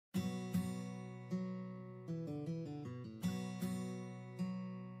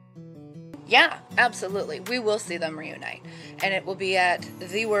yeah, absolutely. We will see them reunite. And it will be at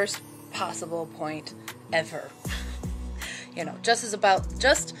the worst possible point ever. You know, just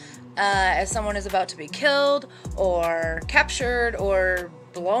as someone is about to be killed or captured or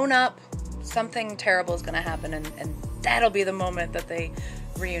blown up, something terrible is going to happen, and that'll be the moment that they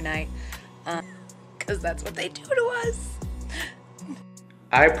reunite, because that's what they do to us.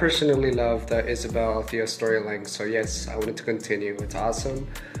 I personally love the Isabelle Althea storyline, so yes, I wanted to continue. It's awesome.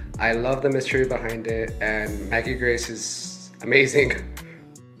 I love the mystery behind it, and Maggie Grace is amazing.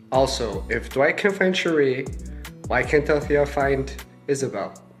 Also, if Dwight can find Cherie, why can't Althea find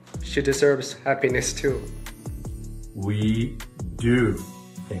Isabelle? She deserves happiness too. We do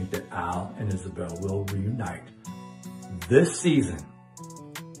think that Al and Isabelle will reunite. This season,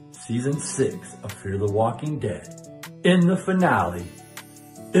 season 6 of Fear the Walking Dead, in the finale,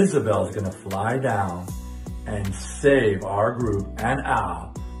 Isabelle's gonna fly down and save our group and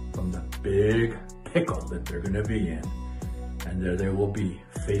Al from the big pickle that they're gonna be in. And there they will be,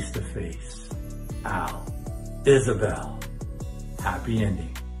 face to face. Al, Isabelle, happy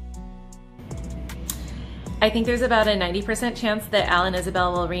ending. I think there's about a 90% chance that Al and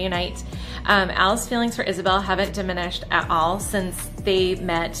Isabelle will reunite. Al's feelings for Isabelle haven't diminished at all since they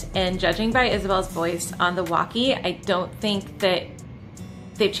met, and judging by Isabelle's voice on the walkie, I don't think that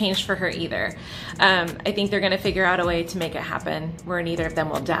they've changed for her either. I think they're gonna figure out a way to make it happen where neither of them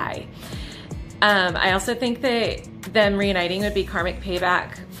will die. I also think that them reuniting would be karmic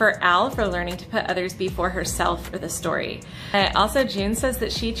payback for Al for learning to put others before herself for the story. Also, June says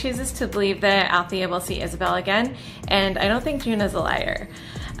that she chooses to believe that Althea will see Isabelle again, and I don't think June is a liar.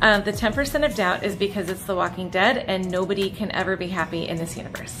 The 10% of doubt is because it's The Walking Dead and nobody can ever be happy in this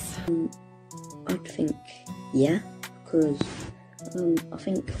universe. I think, yeah, because I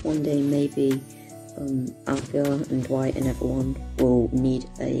think one day maybe Althea and Dwight and everyone will need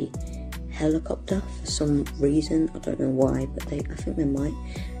a helicopter for some reason. I don't know why, but I think they might.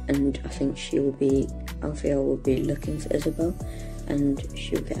 And I think Althea will be looking for Isabelle, and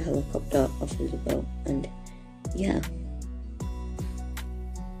she'll get a helicopter off Isabelle, and yeah.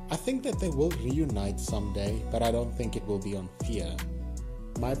 I think that they will reunite someday, but I don't think it will be on Fear.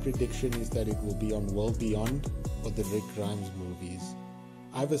 My prediction is that it will be on World Beyond or the Rick Grimes movies.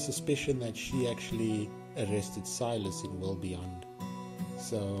 I have a suspicion that she actually arrested Silas in World Beyond.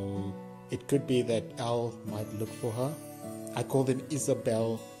 So it could be that Al might look for her. I call them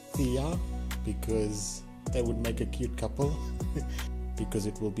Isabelle Thea because they would make a cute couple. Because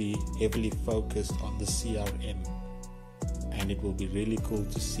it will be heavily focused on the CRM. And it will be really cool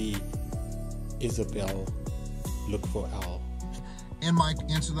to see Isabelle look for Al. And my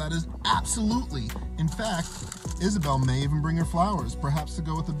answer to that is absolutely. In fact, Isabelle may even bring her flowers, perhaps to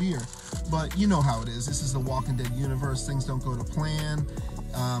go with the beer. But you know how it is. This is the Walking Dead universe. Things don't go to plan.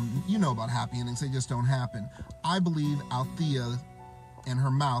 You know about happy endings. They just don't happen. I believe Althea and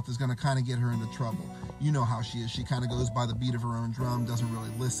her mouth is going to kind of get her into trouble. You know how she is. She kind of goes by the beat of her own drum, doesn't really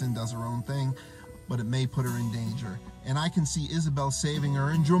listen, does her own thing, but it may put her in danger. And I can see Isabelle saving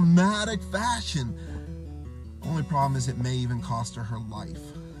her in dramatic fashion. Only problem is it may even cost her her life.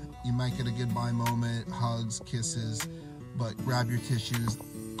 You might get a goodbye moment, hugs, kisses, but grab your tissues.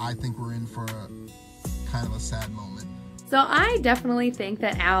 I think we're in for a kind of a sad moment. So I definitely think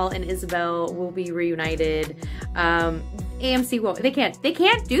that Al and Isabelle will be reunited. AMC won't. They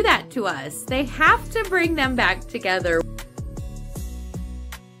can't do that to us. They have to bring them back together.